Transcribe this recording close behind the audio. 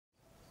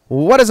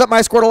What is up,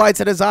 my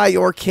Squirtleites? It is I,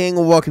 your king.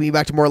 Welcome you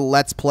back to more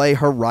Let's Play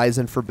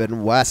Horizon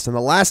Forbidden West. In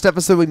the last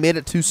episode, we made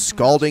it to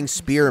Scalding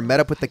Spear and met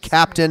up with the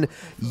captain,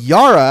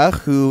 Yara,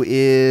 who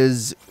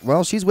is,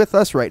 well, she's with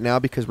us right now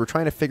because we're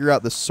trying to figure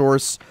out the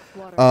source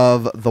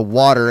of the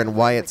water and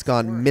why it's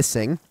gone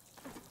missing.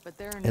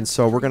 And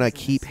so we're going to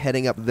keep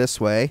heading up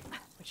this way.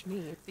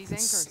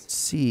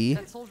 See.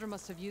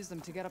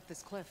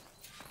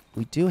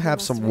 We do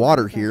have some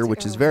water here,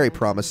 which is very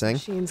promising.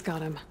 Machine's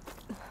got him.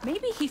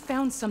 Maybe he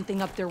found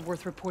something up there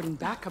worth reporting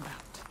back about.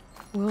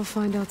 We'll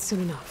find out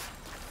soon enough.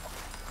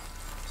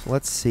 So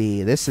let's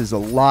see. This is a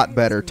lot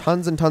better.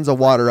 Tons and tons of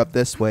water up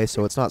this way,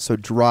 so it's not so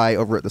dry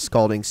over at the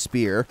Scalding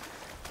Spear.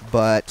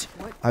 But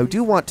I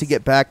do want to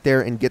get back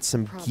there and get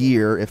some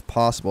gear if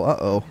possible.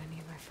 Uh-oh.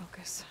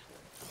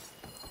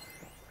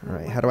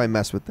 Alright, how do I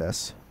mess with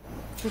this?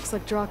 Looks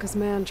like Draka's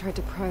man tried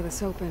to pry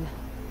this open,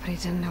 but he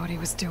didn't know what he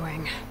was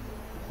doing.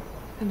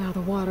 And now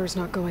the water's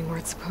not going where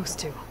it's supposed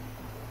to.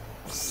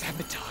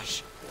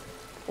 Sabotage.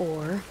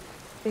 Or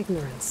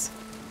ignorance.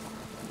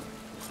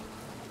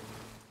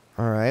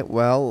 Alright,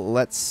 well,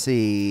 let's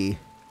see.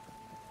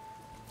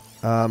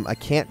 I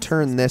can't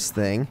turn this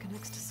thing.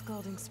 Connects to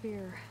Scalding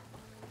Spear.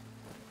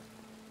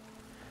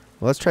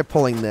 Well, let's try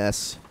pulling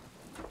this.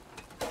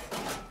 Don't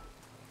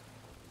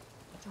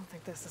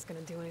think this is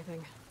gonna do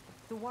anything.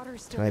 The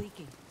water's still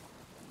leaking.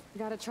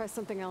 Gotta try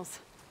something else.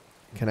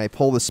 Can I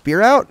pull the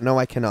spear out? No,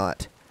 I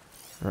cannot.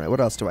 Alright,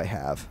 what else do I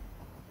have?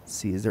 Let's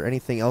see, is there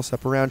anything else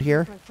up around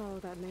here? If I follow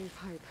that main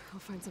pipe, I'll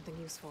find something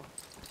useful.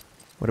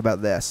 What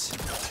about this?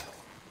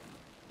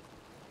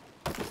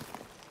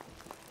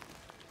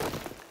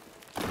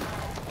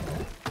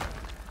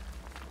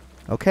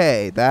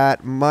 Okay,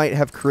 that might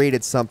have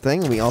created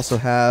something. We also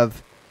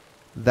have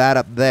that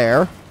up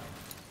there.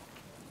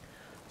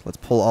 Let's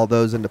pull all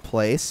those into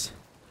place.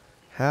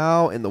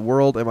 How in the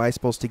world am I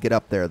supposed to get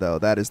up there, though?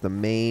 That is the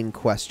main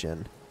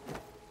question.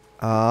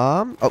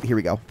 Oh, here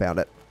we go. Found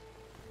it.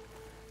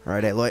 All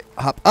right, Aloy,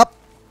 hop up.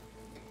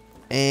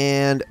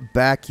 And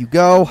back you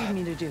go. What do you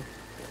need to do?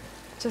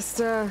 Just,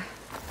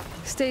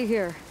 stay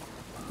here.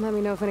 Let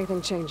me know if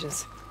anything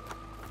changes.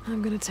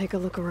 I'm gonna take a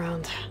look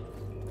around.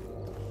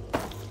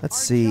 Let's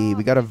see.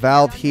 We got a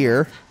valve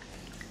here.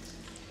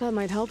 That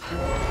might help.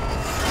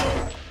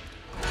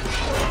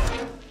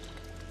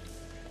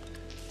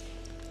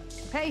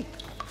 Hey,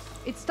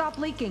 it stopped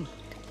leaking.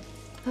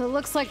 It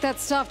looks like that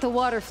stopped the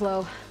water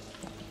flow.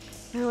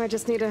 Now I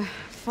just need to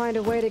find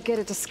a way to get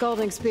it to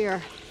Scalding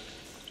Spear.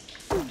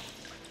 All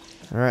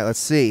right, let's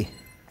see.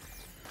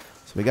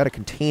 So we got a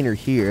container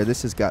here.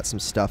 This has got some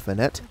stuff in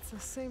it. It's the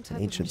same type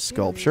Ancient of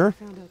sculpture.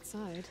 found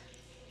outside.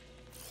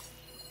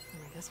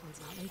 Only this one's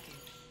not leaking.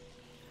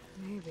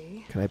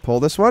 Maybe Can I pull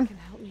this one? it can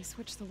help me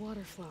switch the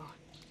water flow.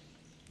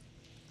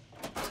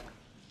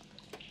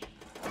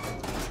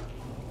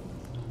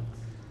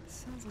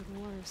 Sounds like the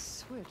water's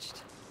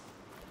switched.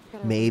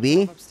 Gotta Maybe.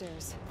 run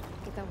upstairs.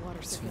 Get that water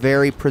It's circulating.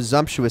 very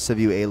presumptuous of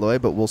you,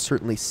 Aloy, but we'll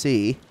certainly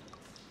see.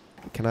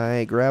 Can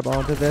I grab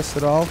onto this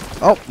at all?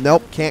 Oh,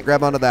 nope, can't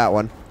grab onto that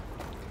one.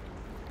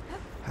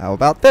 How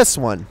about this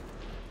one?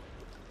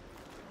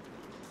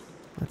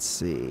 Let's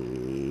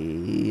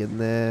see. And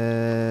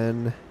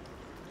then...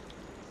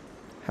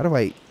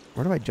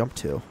 where do I jump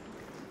to?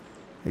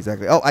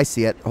 Exactly. Oh, I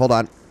see it. Hold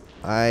on.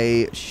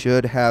 I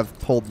should have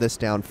pulled this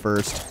down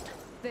first.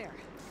 There.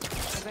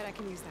 I bet I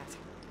can use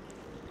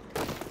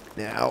that.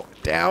 Now,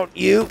 down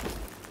you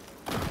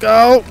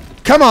go.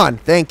 Come on.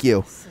 Thank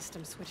you.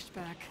 System switched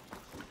back.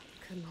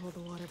 Couldn't hold the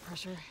water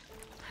pressure.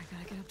 I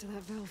gotta get up to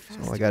that valve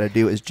faster. All I gotta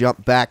do is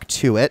jump back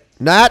to it.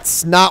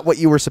 That's not what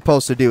you were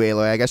supposed to do,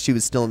 Aloy. I guess she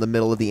was still in the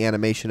middle of the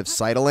animation of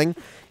sidling,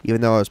 even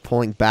though I was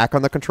pulling back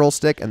on the control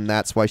stick, and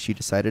that's why she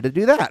decided to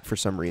do that for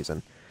some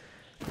reason.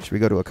 Should we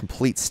go to a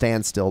complete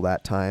standstill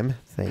that time?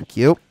 Thank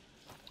you.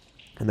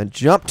 And then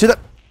jump to the...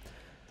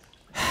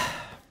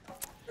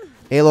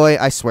 Aloy,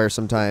 I swear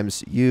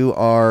sometimes, you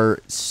are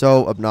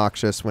so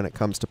obnoxious when it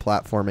comes to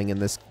platforming in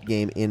this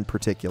game in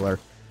particular.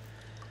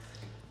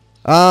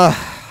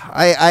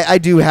 I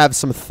do have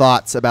some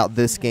thoughts about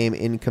this game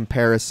in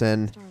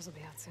comparison Stars will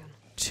be out soon.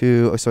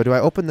 to... So do I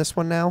open this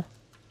one now?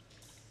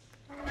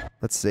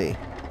 Let's see.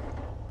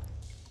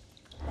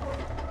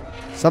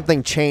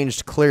 Something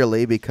changed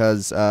clearly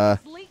because...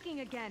 It's leaking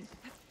again.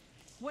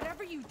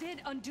 Whatever you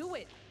did, undo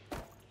it.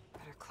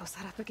 Better close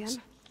that up again.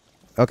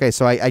 Okay,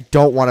 so I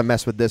don't want to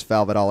mess with this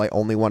valve at all. I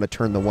only want to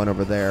turn the one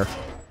over there.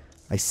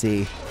 I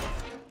see.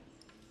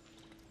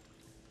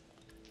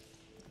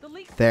 The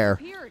leak There.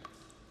 disappeared.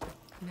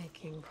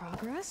 Making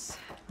progress.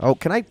 Oh,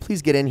 can I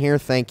please get in here?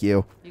 Thank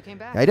you. You came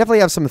back. I definitely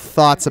have some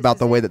thoughts about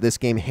the way that this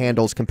game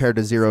handles compared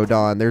to Zero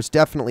Dawn. There's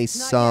definitely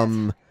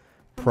some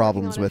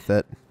problems with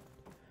it.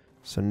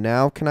 So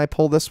now can I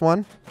pull this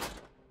one?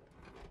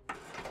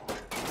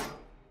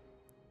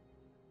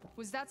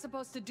 Was that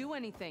supposed to do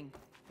anything?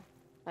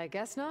 I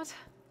guess not.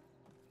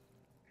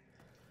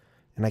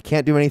 And I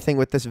can't do anything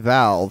with this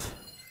valve.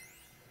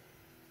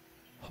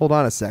 Hold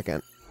on a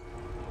second.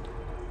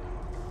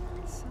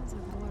 Sounds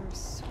like the water's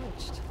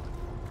switched.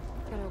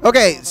 Gotta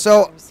Okay, open the so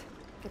valve upstairs.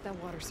 Get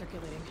that water water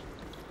circulating.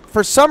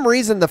 For some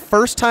reason, the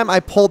first time I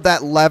pulled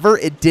that lever,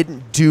 it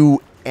didn't do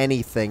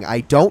anything.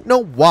 I don't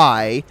know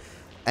why.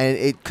 And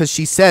because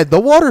she said the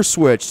water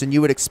switched, and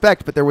you would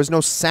expect, but there was no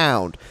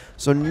sound.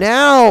 So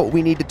now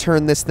we need to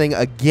turn this thing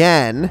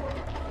again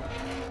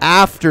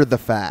after the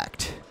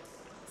fact.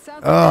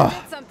 Sounds like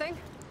I did something.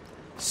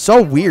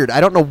 So weird.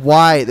 I don't know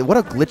why. What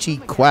a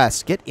glitchy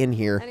quest. Get in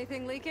here.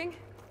 Anything leaking?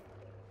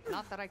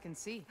 Not that I can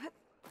see.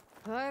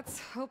 Let's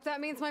hope that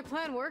means my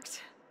plan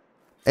worked.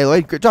 Hey,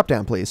 Lloyd, drop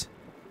down, please.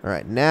 All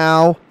right,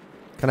 now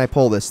can I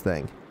pull this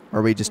thing? Or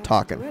are we just Do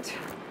talking? it.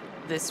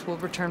 This will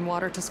return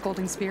water to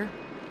Scolding Spear?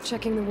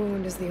 Checking the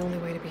wound is the only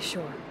way to be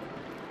sure.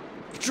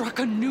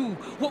 Draka knew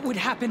what would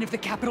happen if the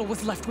capital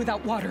was left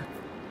without water.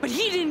 But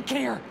he didn't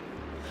care.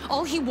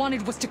 All he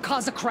wanted was to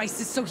cause a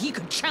crisis so he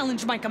could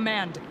challenge my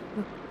command.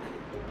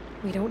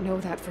 We don't know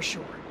that for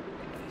sure.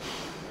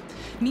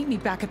 Meet me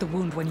back at the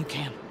wound when you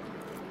can.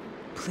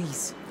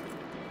 Please.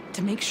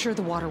 To make sure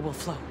the water will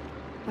flow.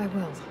 I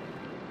will.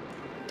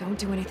 Don't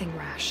do anything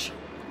rash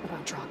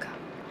about Draka.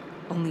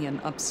 Only an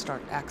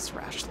upstart acts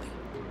rashly.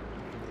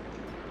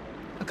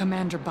 A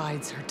commander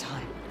bides her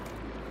time.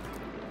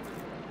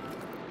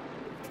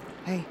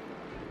 Hey.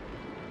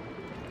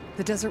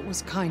 The desert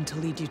was kind to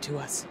lead you to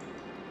us.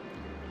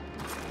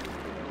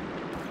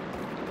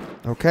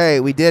 Okay,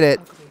 we did it.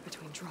 Ugly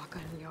between Draka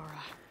and Yara.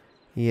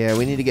 Yeah,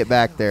 we need to get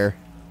back there.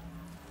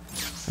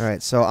 All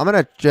right, so I'm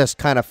going to just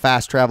kind of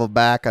fast travel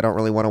back. I don't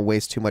really want to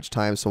waste too much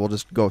time, so we'll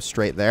just go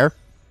straight there.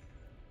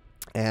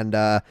 And,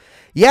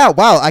 yeah,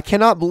 wow, I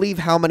cannot believe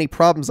how many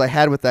problems I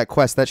had with that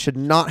quest. That should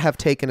not have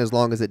taken as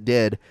long as it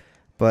did.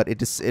 But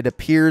it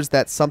appears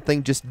that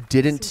something just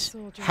didn't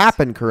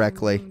happen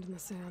correctly. In the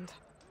sand.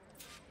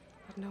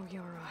 But no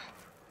Yara.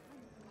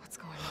 What's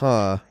going on?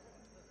 Huh.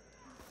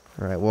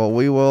 All right,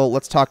 well,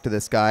 let's talk to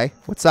this guy.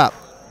 What's up?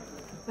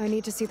 I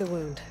need to see the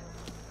wound.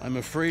 I'm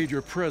afraid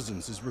your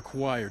presence is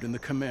required in the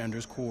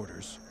commander's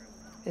quarters.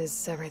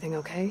 Is everything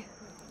okay?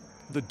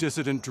 The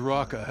dissident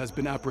Draka has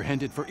been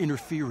apprehended for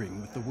interfering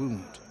with the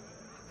wound.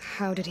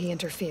 How did he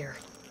interfere?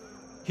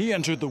 He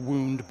entered the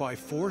wound by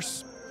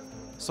force,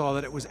 saw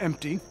that it was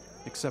empty,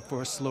 except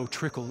for a slow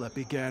trickle that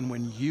began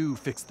when you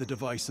fixed the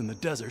device in the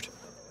desert.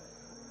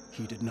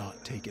 He did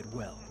not take it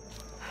well.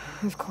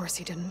 Of course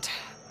he didn't.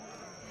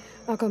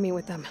 I'll go meet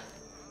with them.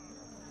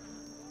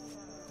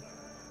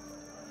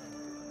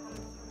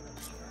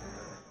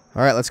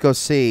 All right, let's go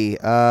see.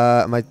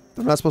 I'm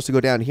not supposed to go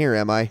down here,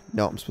 am I?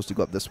 No, I'm supposed to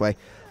go up this way.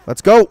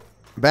 Let's go.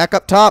 Back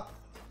up top.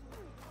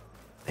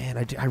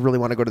 Man, I really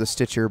want to go to the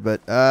Stitcher,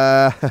 but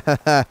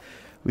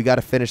we got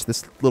to finish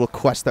this little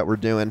quest that we're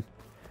doing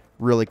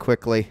really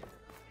quickly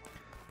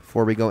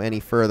before we go any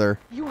further.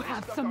 You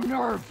have some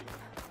nerve.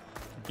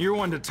 You're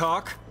one to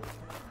talk?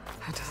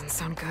 That doesn't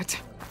sound good.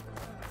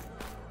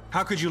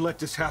 How could you let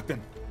this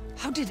happen?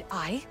 How did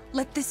I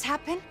let this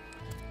happen?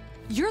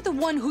 You're the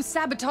one who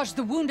sabotaged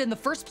the wound in the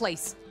first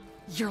place.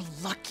 You're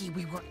lucky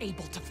we were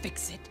able to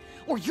fix it,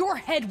 or your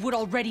head would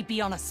already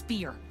be on a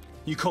spear.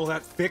 You call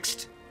that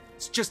fixed?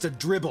 It's just a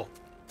dribble.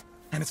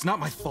 And it's not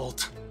my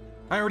fault.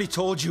 I already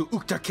told you,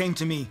 Ukta came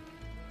to me.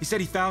 He said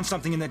he found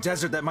something in the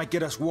desert that might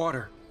get us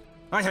water.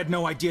 I had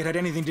no idea it had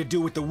anything to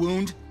do with the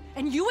wound.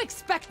 And you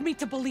expect me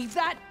to believe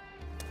that?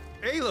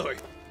 Aloy,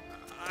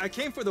 I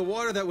came for the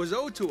water that was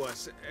owed to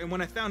us, and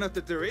when I found out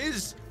that there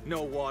is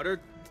no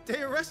water,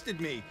 they arrested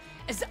me.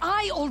 As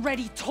I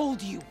already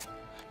told you,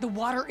 the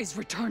water is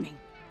returning,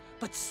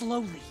 but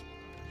slowly.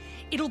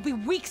 It'll be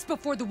weeks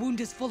before the wound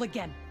is full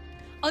again.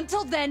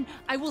 Until then,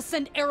 I will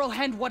send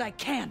Arrowhand what I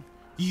can.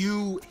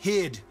 You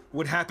hid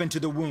what happened to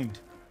the wound.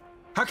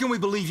 How can we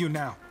believe you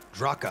now?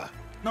 Draka.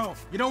 No,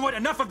 you know what?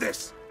 Enough of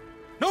this!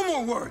 No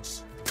more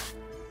words!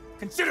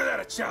 Consider that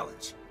a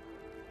challenge!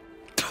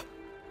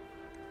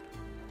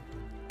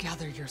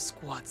 Gather your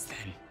squads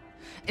then,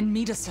 and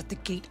meet us at the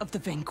Gate of the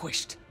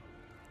Vanquished.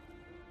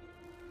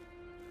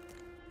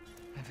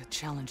 I have a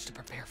challenge to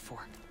prepare for.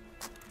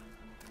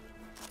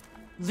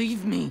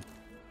 Leave me.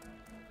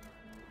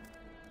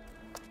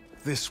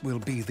 This will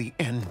be the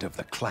end of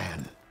the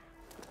clan.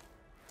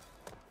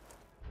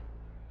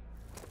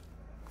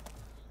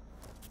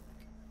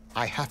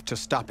 I have to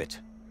stop it.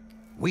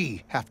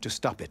 We have to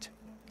stop it.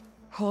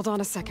 Hold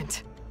on a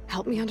second.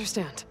 Help me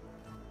understand.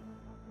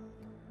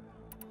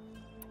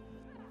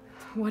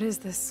 What is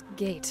this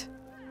gate?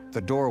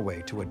 The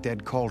doorway to a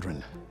dead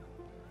cauldron.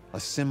 A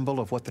symbol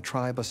of what the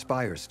tribe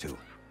aspires to.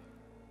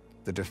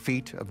 The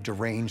defeat of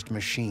deranged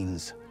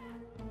machines.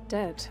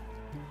 Dead.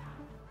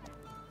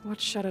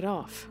 What shut it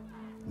off?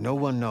 No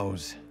one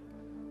knows.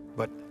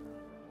 But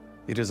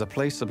it is a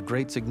place of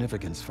great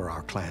significance for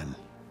our clan.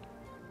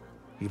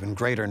 Even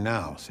greater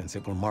now, since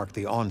it will mark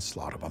the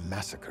onslaught of a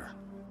massacre.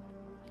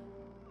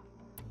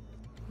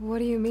 What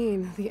do you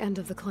mean, the end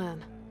of the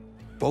clan?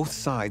 Both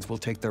sides will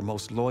take their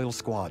most loyal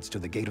squads to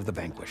the Gate of the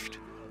Vanquished.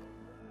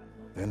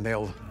 Then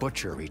they'll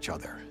butcher each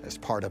other as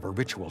part of a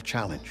ritual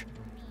challenge.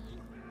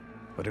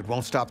 But it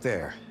won't stop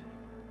there.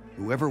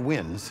 Whoever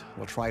wins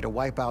will try to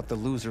wipe out the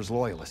loser's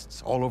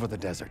loyalists all over the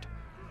desert.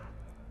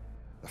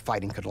 The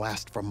fighting could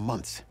last for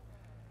months.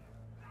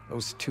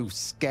 Those two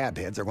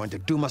scabheads are going to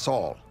doom us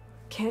all.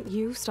 Can't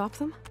you stop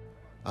them?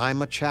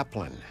 I'm a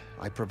chaplain.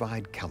 I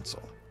provide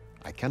counsel.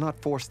 I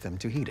cannot force them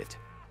to heed it.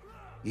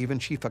 Even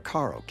Chief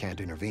Akaro can't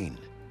intervene.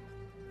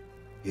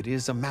 It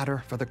is a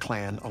matter for the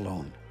clan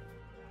alone.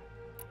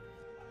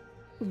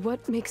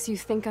 What makes you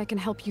think I can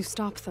help you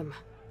stop them?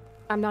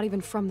 I'm not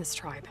even from this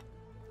tribe.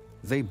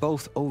 They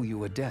both owe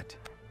you a debt.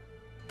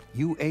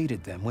 You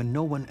aided them when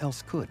no one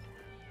else could.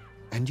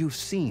 And you've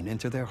seen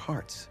into their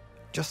hearts,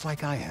 just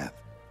like I have.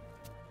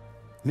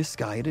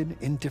 Misguided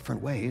in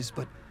different ways,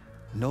 but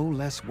no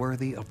less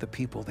worthy of the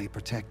people they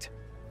protect.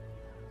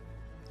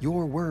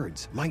 Your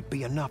words might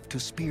be enough to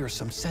spear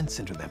some sense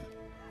into them.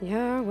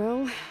 Yeah,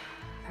 well,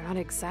 they're not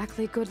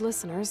exactly good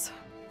listeners.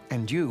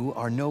 And you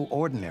are no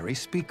ordinary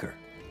speaker,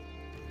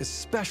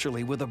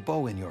 especially with a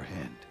bow in your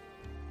hand.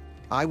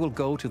 I will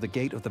go to the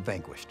Gate of the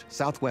Vanquished,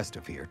 southwest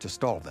of here, to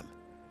stall them.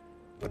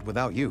 But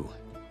without you,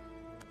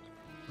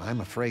 I'm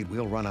afraid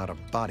we'll run out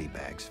of body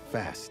bags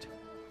fast.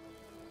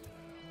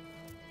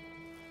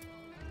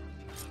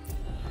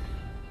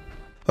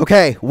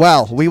 Okay,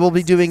 well, we will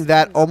be doing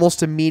that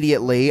almost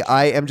immediately.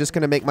 I am just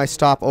going to make my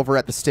stop over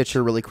at the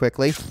Stitcher really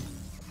quickly.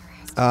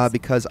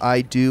 Because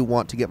I do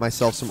want to get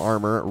myself some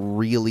armor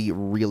really,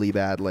 really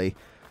badly.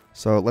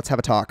 So let's have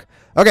a talk.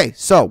 Okay,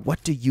 so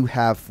what do you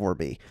have for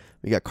me?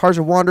 We got Karja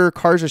Wanderer,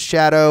 Karja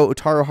Shadow,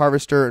 Utaru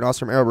Harvester, and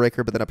Awesome Arrow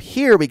Breaker. But then up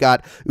here we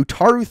got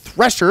Utaru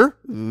Thresher,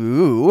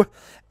 ooh,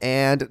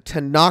 and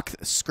Tanakh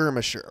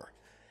Skirmisher.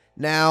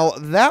 Now,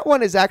 that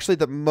one is actually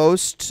the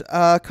most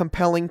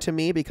compelling to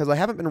me because I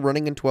haven't been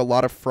running into a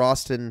lot of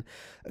frost and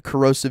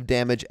corrosive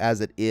damage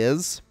as it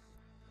is.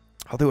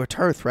 Although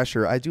Utaru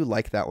Thresher, I do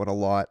like that one a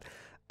lot.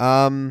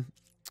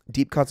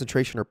 Deep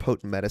Concentration or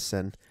Potent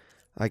Medicine.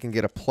 I can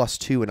get a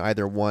 +2 in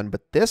either one,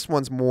 but this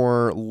one's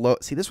more low.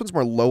 See, this one's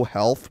more low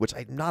health, which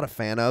I'm not a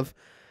fan of.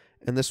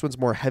 And this one's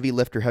more heavy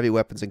lift or heavy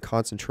weapons and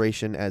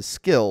concentration as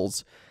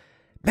skills.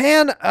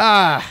 Man,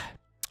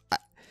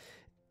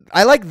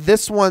 I like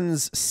this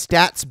one's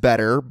stats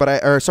better, but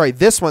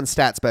this one's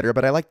stats better,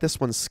 but I like this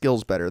one's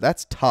skills better.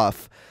 That's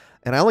tough.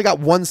 And I only got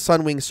one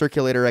Sunwing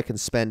Circulator I can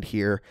spend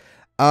here.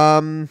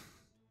 You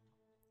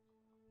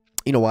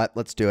know what?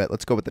 Let's do it.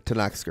 Let's go with the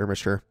Tanakh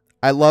Skirmisher.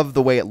 I love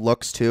the way it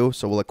looks, too,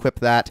 so we'll equip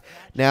that.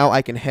 Now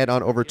I can head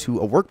on over to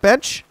a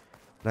workbench,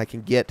 and I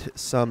can get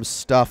some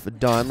stuff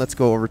done. Let's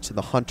go over to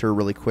the Hunter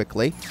really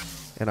quickly,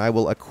 and I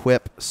will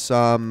equip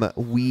some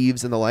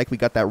weaves and the like. We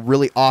got that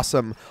really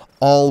awesome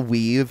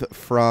all-weave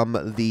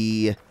from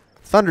the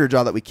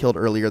Thunderjaw that we killed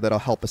earlier that'll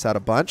help us out a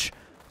bunch.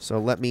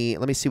 So let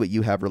me see what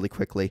you have really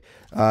quickly.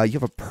 You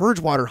have a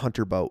Purgewater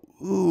Hunter bow.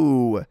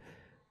 Ooh.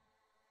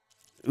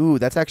 Ooh,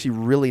 that's actually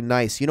really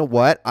nice. You know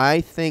what?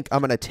 I think I'm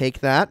going to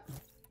take that.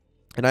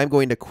 And I'm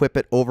going to equip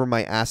it over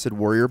my Acid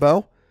Warrior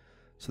Bow.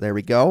 So there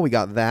we go. We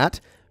got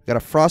that. We got a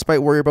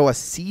Frostbite Warrior Bow, a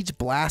Siege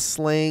Blast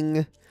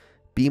Sling,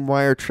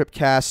 Beamwire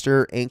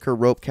Tripcaster, Anchor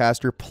Rope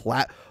Caster,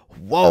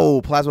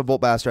 Whoa! Plasma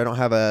Bolt Blaster. I don't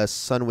have a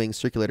Sunwing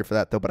Circulator for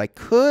that, though. But I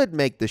could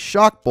make the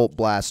Shock Bolt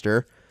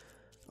Blaster.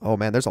 Oh,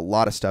 man, there's a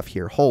lot of stuff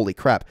here. Holy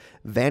crap.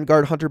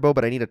 Vanguard Hunter Bow,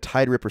 but I need a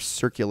Tide Ripper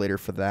Circulator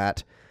for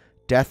that.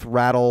 Death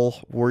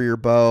Rattle Warrior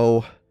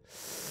Bow.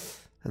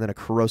 And then a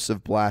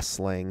Corrosive Blast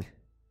Sling.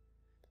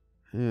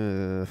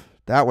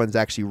 That one's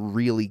actually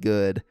really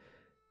good.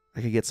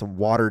 I could get some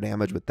water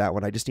damage with that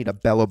one. I just need a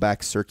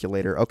Bellowback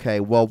Circulator. Okay,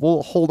 well,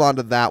 we'll hold on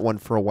to that one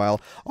for a while.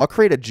 I'll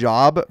create a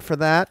job for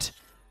that.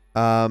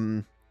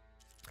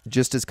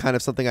 Just as kind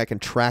of something I can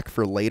track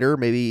for later.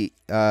 Maybe,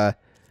 I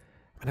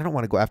don't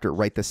want to go after it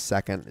right this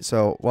second.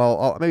 So,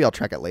 well, maybe I'll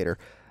track it later.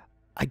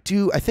 I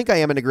think I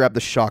am going to grab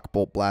the Shock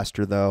Bolt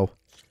Blaster, though.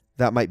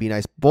 That might be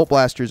nice. Bolt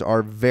Blasters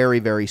are very,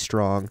 very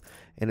strong.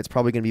 And it's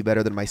probably going to be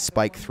better than my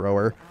Spike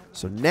Thrower.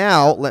 So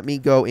now, let me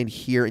go in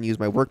here and use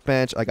my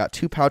workbench. I got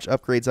 2 pouch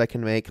upgrades I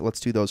can make. Let's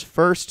do those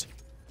first.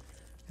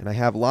 And I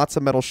have lots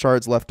of metal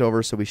shards left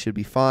over, so we should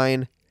be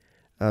fine.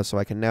 So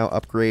I can now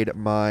upgrade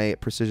my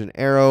Precision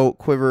Arrow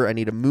Quiver. I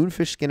need a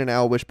Moonfish Skin and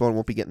Owl Wishbone.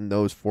 Won't be getting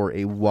those for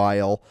a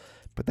while,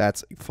 but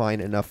that's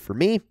fine enough for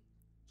me.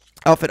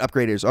 Outfit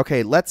upgraders.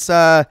 Okay, let's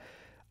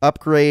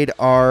upgrade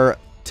our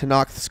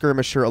Tanakh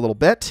Skirmisher a little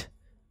bit.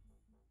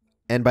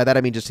 And by that,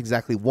 I mean just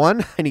exactly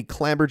one. I need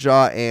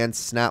Clamberjaw and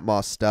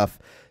Snapmaw stuff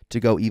to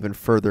go even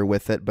further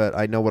with it, but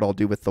I know what I'll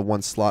do with the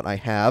one slot I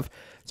have.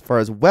 As far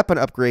as weapon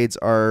upgrades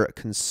are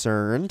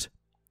concerned,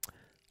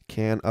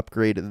 can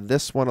upgrade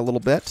this one a little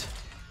bit.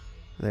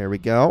 There we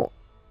go.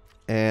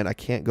 And I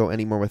can't go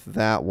anymore with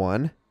that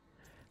one.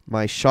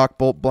 My Shock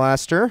Bolt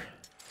Blaster.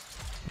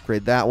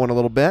 Upgrade that one a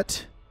little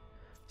bit.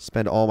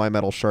 Spend all my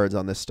metal shards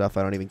on this stuff.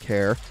 I don't even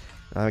care.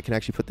 I can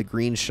actually put the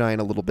green shine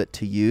a little bit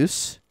to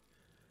use.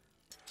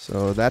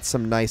 So that's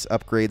some nice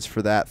upgrades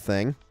for that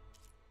thing.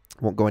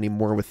 Won't go any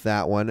more with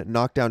that one.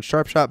 Knockdown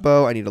Sharpshot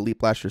Bow. I need a Leap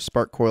Blaster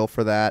Spark Coil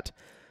for that,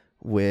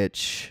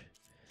 which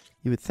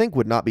you would think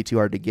would not be too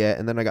hard to get.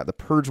 And then I got the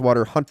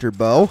Purgewater Hunter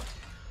Bow.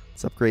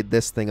 Let's upgrade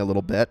this thing a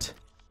little bit.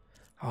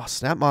 Oh,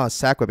 Snapmaw's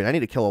Sack Weapon. I need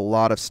to kill a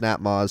lot of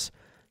Snapmaws.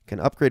 Can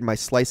upgrade my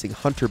Slicing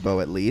Hunter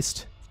Bow at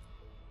least.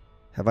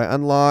 Have I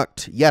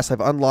unlocked? Yes,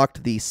 I've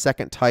unlocked the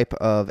second type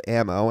of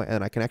ammo,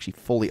 and I can actually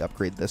fully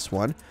upgrade this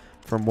one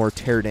for more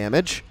tear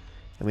damage.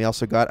 And we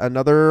also got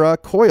another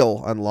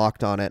coil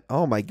unlocked on it.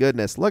 Oh my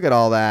goodness, look at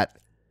all that.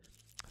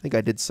 I think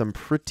I did some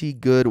pretty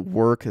good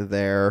work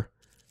there.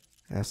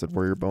 Acid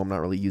Warrior Bow, I'm not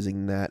really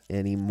using that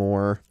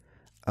anymore.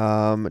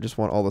 I just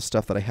want all the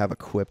stuff that I have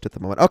equipped at the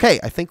moment.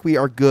 Okay, I think we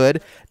are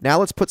good. Now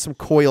let's put some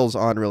coils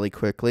on really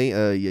quickly.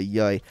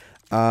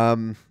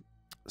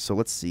 So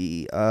let's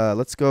see.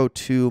 Let's go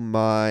to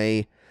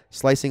my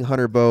Slicing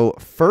Hunter Bow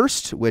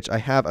first, which I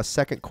have a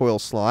second coil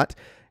slot.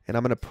 And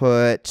I'm going to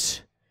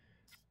put...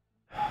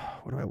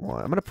 What do I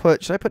want? I'm going to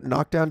put... Should I put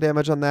knockdown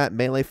damage on that?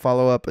 Melee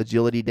follow-up,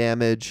 agility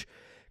damage.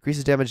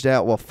 Increases damage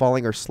out while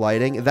falling or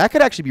sliding. That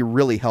could actually be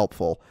really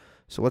helpful.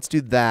 So let's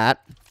do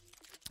that,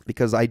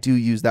 because I do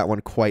use that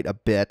one quite a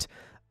bit.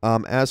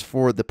 As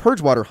for the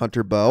Purgewater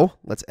Hunter Bow,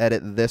 let's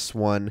edit this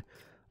one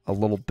a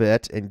little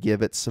bit and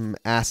give it some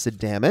acid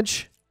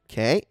damage.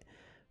 Okay.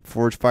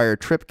 Forge Fire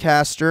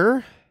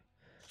Tripcaster.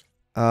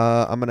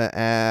 I'm going to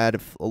add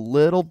a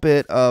little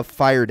bit of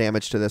fire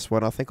damage to this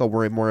one. I think I'll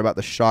worry more about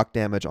the shock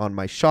damage on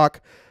my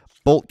Shock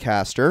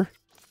Boltcaster.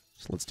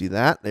 So let's do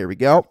that. There we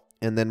go.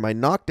 And then my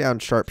Knockdown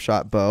Sharp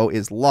Shot Bow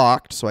is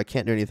locked, so I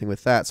can't do anything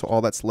with that. So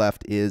all that's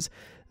left is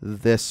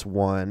this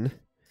one,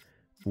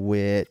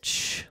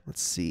 which,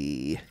 let's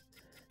see,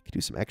 can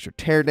do some extra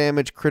tear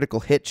damage,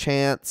 critical hit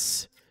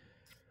chance.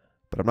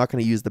 But I'm not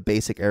going to use the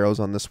basic arrows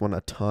on this one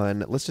a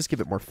ton. Let's just give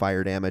it more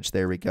fire damage.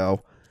 There we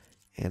go.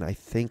 And I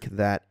think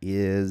that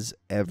is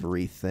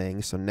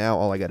everything. So now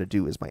all I got to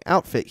do is my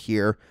outfit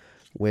here,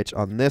 which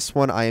on this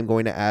one I am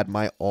going to add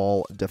my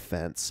all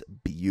defense.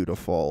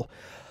 Beautiful.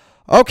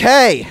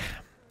 Okay.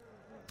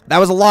 That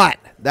was a lot.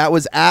 That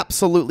was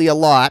absolutely a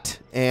lot.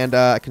 And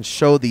I can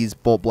show these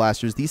bolt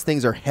blasters. These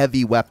things are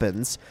heavy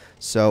weapons,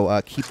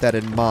 so keep that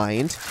in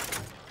mind.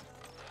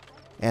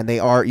 And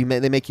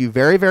they make you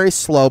very, very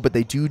slow, but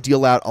they do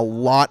deal out a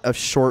lot of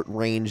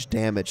short-range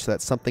damage, so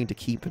that's something to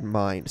keep in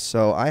mind.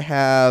 So I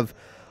have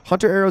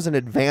Hunter Arrows and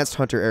Advanced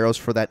Hunter Arrows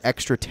for that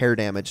extra tear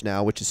damage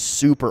now, which is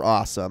super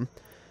awesome.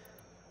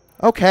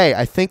 Okay,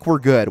 I think we're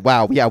good.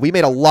 Wow, yeah, we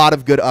made a lot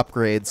of good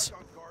upgrades,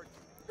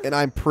 and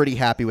I'm pretty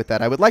happy with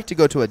that. I would like to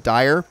go to a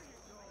Dire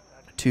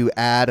to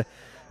add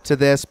to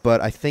this, but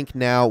I think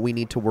now we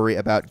need to worry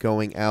about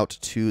going out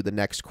to the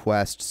next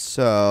quest.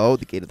 So,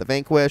 the Gate of the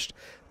Vanquished.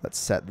 Let's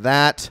set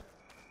that.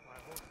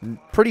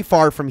 Pretty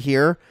far from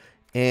here.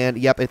 And,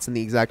 yep, it's in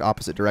the exact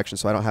opposite direction,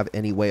 so I don't have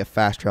any way of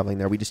fast traveling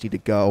there. We just need to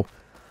go.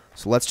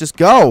 So let's just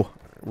go.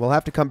 We'll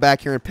have to come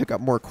back here and pick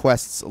up more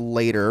quests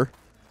later.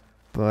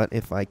 But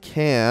if I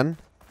can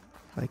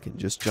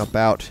just jump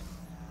out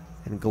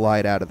and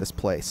glide out of this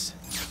place.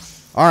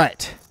 All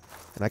right.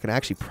 And I can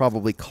actually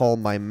probably call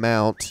my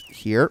mount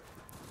here.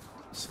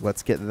 So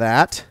let's get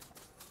that.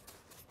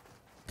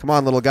 Come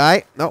on, little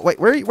guy. No, wait,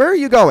 where are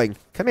you going?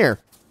 Come here.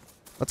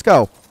 Let's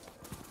go.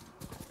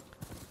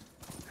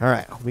 All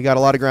right, we got a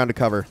lot of ground to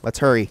cover. Let's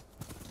hurry.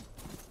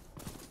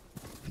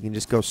 If we can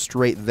just go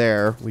straight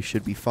there, we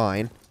should be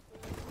fine.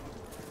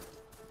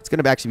 It's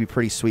going to actually be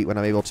pretty sweet when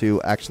I'm able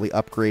to actually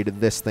upgrade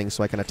this thing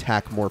so I can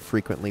attack more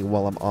frequently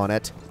while I'm on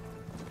it.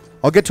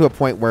 I'll get to a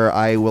point where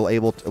I will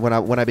able to,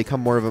 when I become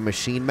more of a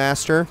machine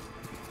master,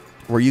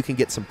 where you can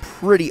get some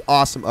pretty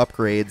awesome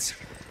upgrades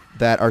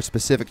that are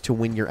specific to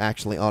when you're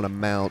actually on a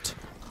mount.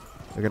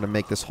 They're going to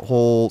make this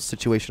whole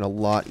situation a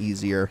lot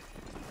easier.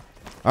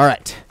 All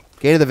right.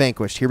 Gate of the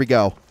Vanquished. Here we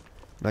go.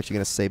 I'm actually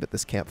going to save at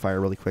this campfire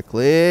really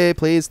quickly.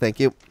 Please. Thank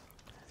you.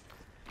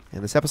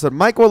 And this episode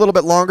might go a little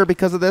bit longer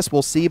because of this.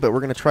 We'll see, but we're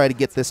going to try to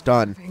get this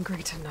done.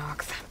 Angry to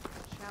knock.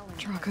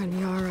 Draka and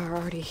Yara are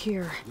already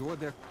here. You're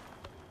there.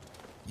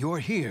 You're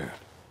here.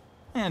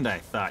 And I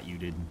thought you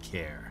didn't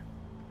care.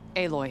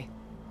 Aloy,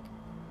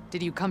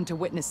 did you come to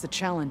witness the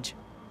challenge?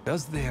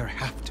 Does there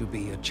have to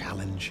be a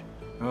challenge?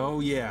 Oh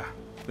yeah,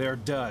 there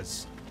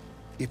does.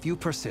 If you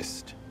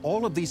persist,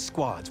 all of these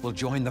squads will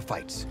join the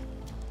fights.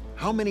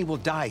 How many will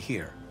die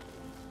here?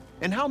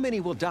 And how many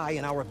will die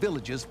in our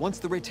villages once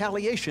the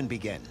retaliation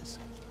begins?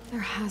 There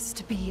has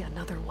to be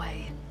another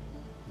way.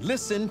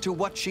 Listen to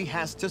what she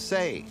has to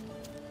say.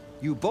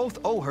 You both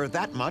owe her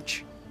that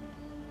much.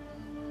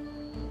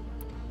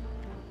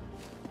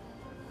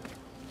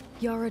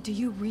 Yara, do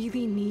you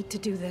really need to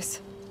do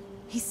this?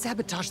 He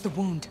sabotaged the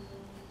wound.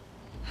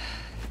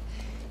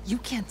 You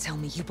can't tell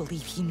me you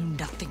believe he knew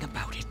nothing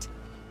about it.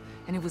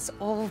 And it was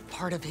all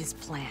part of his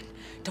plan,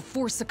 to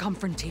force a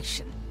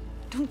confrontation.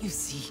 Don't you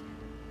see?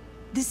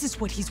 This is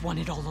what he's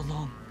wanted all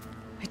along.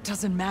 It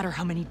doesn't matter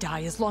how many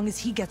die as long as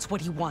he gets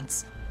what he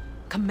wants.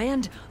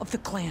 Command of the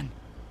clan.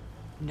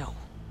 No.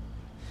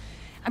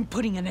 I'm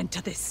putting an end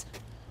to this.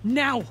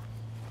 Now!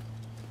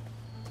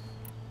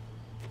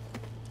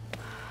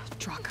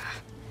 Draka,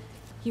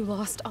 you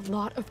lost a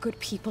lot of good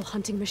people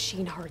hunting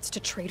machine hearts to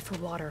trade for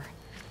water.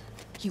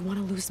 You want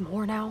to lose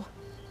more now?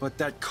 But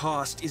that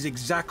cost is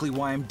exactly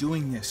why I'm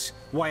doing this.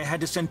 Why I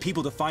had to send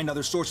people to find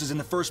other sources in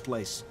the first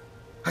place.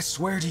 I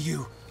swear to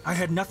you, I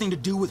had nothing to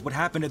do with what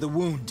happened to the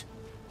wound.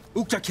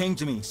 Ukta came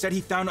to me, said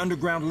he found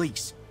underground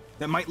leaks.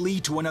 that might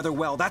lead to another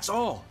well, that's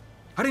all.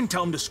 I didn't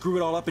tell him to screw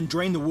it all up and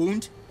drain the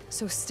wound.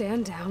 So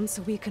stand down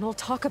so we can all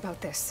talk about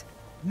this.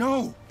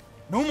 No!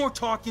 No more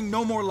talking,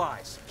 no more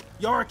lies.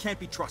 Yara can't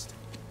be trusted.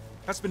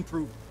 That's been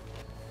proven.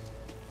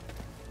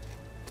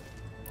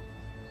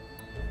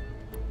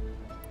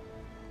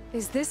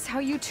 Is this how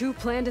you two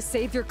plan to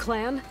save your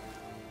clan?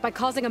 By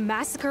causing a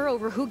massacre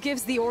over who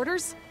gives the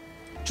orders?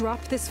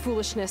 Drop this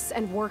foolishness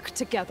and work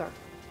together.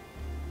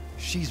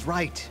 She's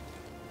right.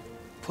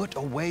 Put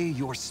away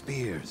your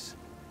spears.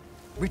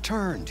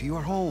 Return to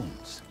your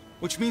homes.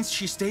 Which means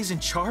she stays in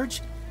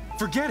charge?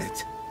 Forget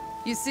it!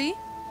 You see?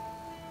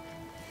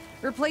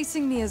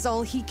 Replacing me is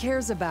all he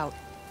cares about.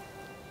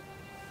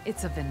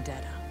 It's a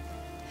vendetta.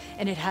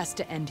 And it has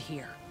to end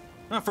here.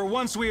 For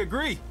once we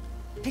agree.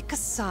 Pick a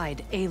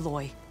side,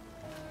 Aloy.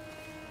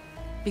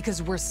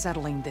 Because we're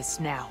settling this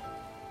now.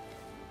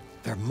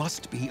 There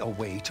must be a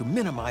way to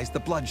minimize the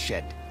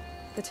bloodshed.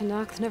 The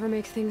Tenakth never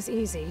make things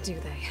easy, do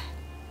they?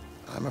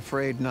 I'm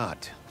afraid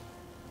not.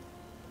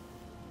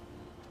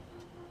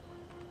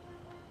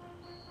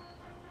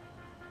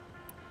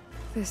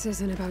 This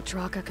isn't about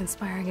Draka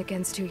conspiring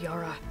against you,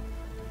 Yara.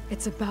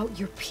 It's about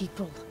your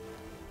people.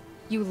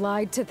 You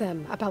lied to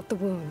them about the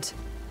wound.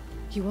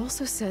 You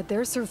also said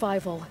their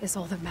survival is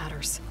all that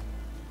matters.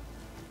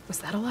 Was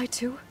that a lie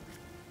too?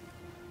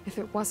 If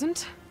it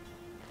wasn't,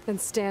 then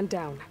stand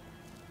down.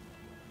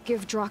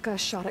 Give Draka a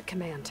shot at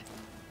command.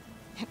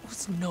 It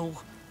was no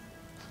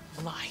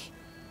lie.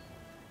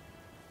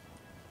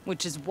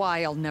 Which is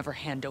why I'll never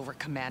hand over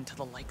command to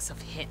the likes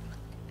of him.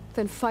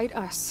 Then fight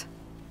us.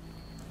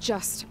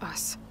 Just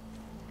us.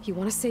 You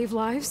want to save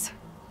lives?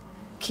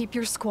 Keep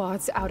your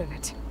squads out of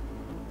it.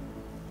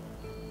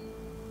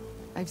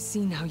 I've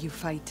seen how you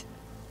fight.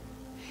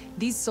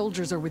 These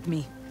soldiers are with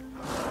me.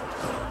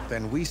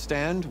 Then we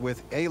stand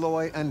with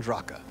Aloy and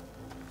Draka.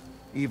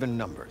 Even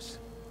numbers.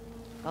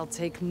 I'll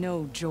take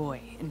no joy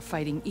in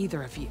fighting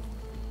either of you.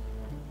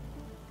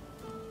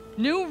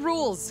 New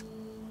rules!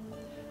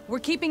 We're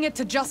keeping it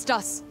to just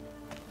us.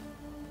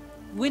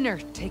 Winner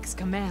takes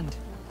command.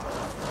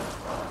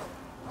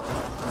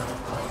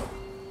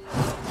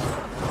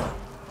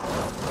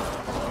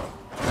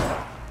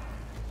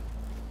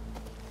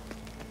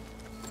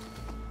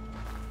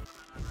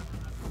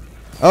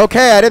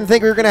 Okay, I didn't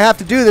think we were going to have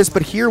to do this,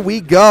 but here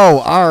we go.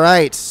 All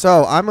right,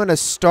 so I'm going to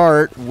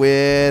start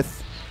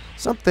with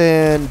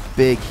something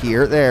big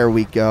here. There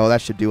we go.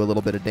 That should do a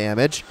little bit of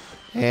damage.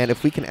 And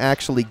if we can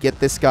actually get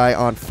this guy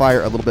on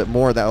fire a little bit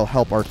more, that will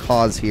help our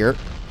cause here.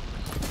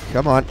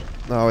 Come on.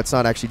 No, it's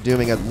not actually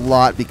doing a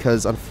lot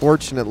because,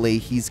 unfortunately,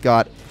 he's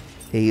got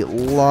a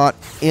lot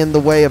in the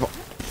way of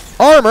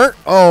armor.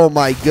 Oh,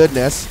 my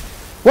goodness.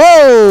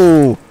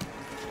 Whoa!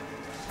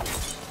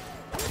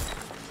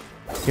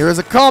 Here is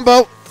a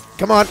combo.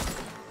 Come on.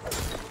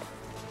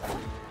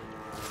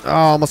 Oh,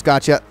 almost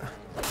got you.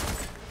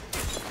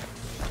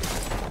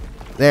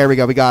 There we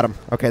go. We got him.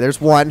 Okay, there's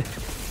one.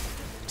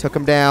 Took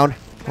him down.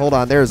 Hold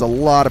on. There's a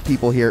lot of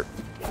people here.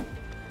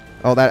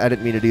 Oh, I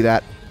didn't mean to do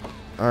that.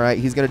 All right,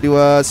 he's going to do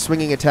a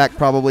swinging attack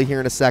probably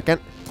here in a second.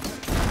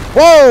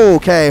 Whoa!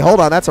 Okay, hold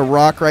on. That's a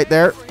rock right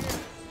there.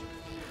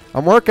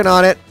 I'm working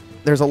on it.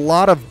 There's a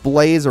lot of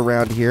blaze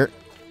around here.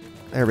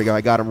 There we go. I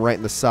got him right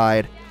in the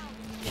side.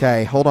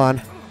 Okay, hold on.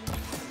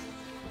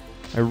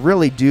 I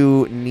really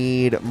do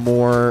need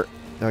more.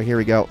 Oh, here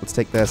we go. Let's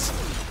take this.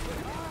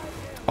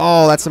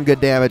 Oh, that's some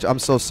good damage. I'm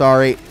so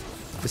sorry.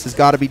 This has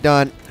got to be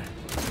done.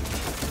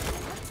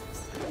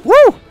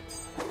 Woo!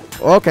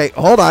 Okay,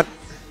 hold on.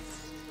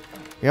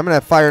 Here, I'm going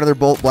to fire another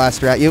bolt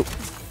blaster at you.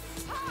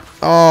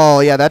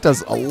 Oh, yeah, that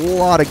does a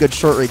lot of good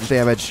short-range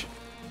damage.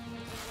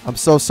 I'm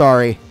so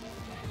sorry.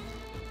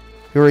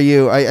 Who are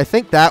you? I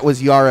think that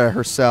was Yara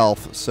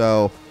herself,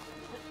 so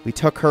we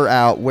took her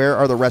out. Where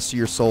are the rest of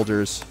your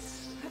soldiers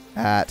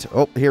at?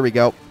 Oh, here we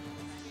go.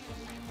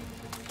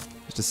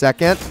 Just a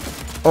second.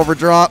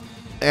 Overdrop.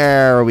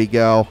 There we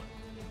go.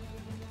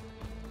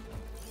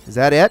 Is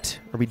that it?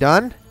 Are we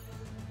done?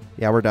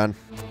 Yeah, we're done.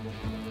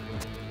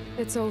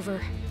 It's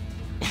over.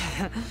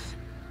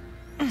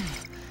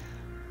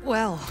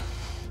 Well,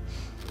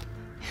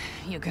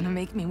 you gonna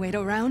make me wait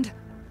around?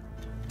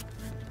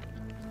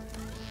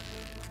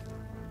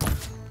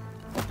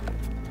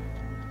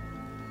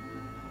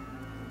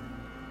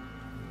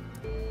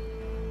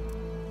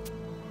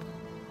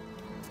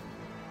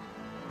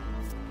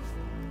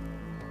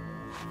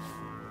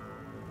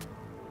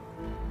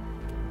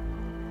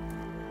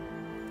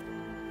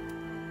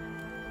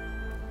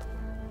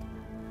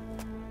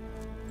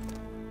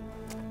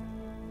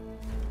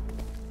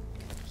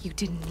 You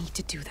didn't need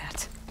to do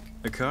that.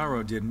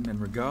 Ikaro didn't, and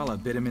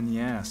Regala bit him in the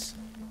ass.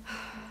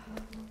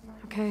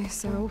 Okay,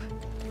 so...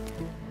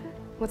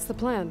 what's the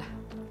plan?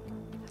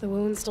 The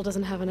wound still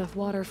doesn't have enough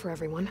water for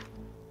everyone.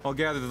 I'll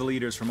gather the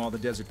leaders from all the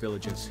desert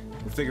villages.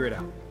 We'll figure it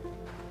out.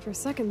 For a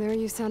second there,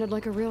 you sounded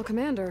like a real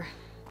commander.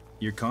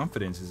 Your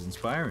confidence is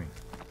inspiring.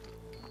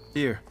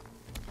 Here,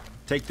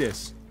 take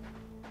this.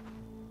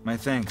 My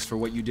thanks for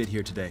what you did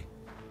here today.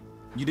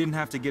 You didn't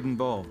have to get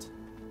involved.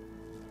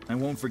 I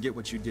won't forget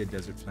what you did,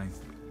 Desert Flame.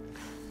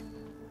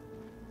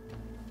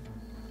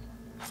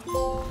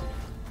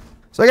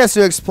 So I guess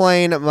to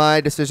explain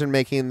my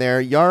decision-making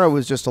there, Yara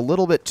was just a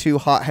little bit too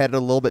hot-headed, a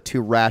little bit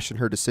too rash in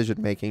her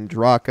decision-making.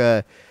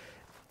 Draka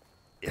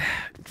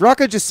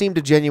just seemed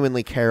to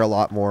genuinely care a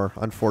lot more,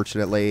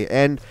 unfortunately.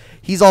 And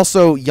he's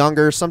also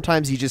younger.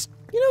 Sometimes you just,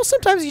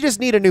 sometimes you just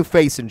need a new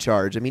face in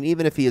charge. I mean,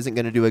 even if he isn't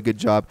going to do a good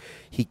job,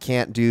 he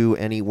can't do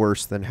any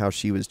worse than how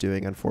she was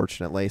doing,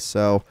 unfortunately.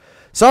 So,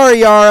 sorry,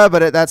 Yara,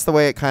 but that's the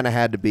way it kind of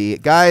had to be.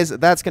 Guys,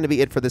 that's going to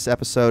be it for this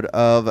episode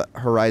of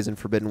Horizon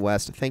Forbidden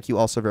West. Thank you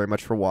all so very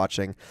much for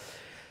watching.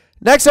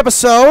 Next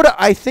episode,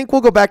 I think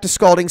we'll go back to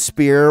Scalding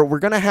Spear. We're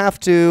going to have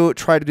to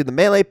try to do the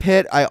melee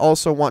pit. I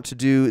also want to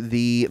do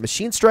the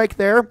machine strike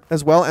there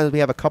as well, and we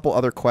have a couple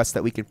other quests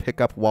that we can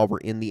pick up while we're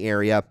in the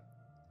area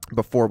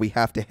before we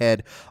have to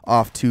head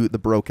off to the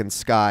Broken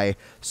Sky.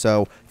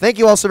 So, thank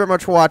you all so very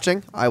much for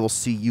watching. I will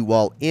see you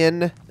all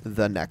in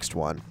the next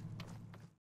one.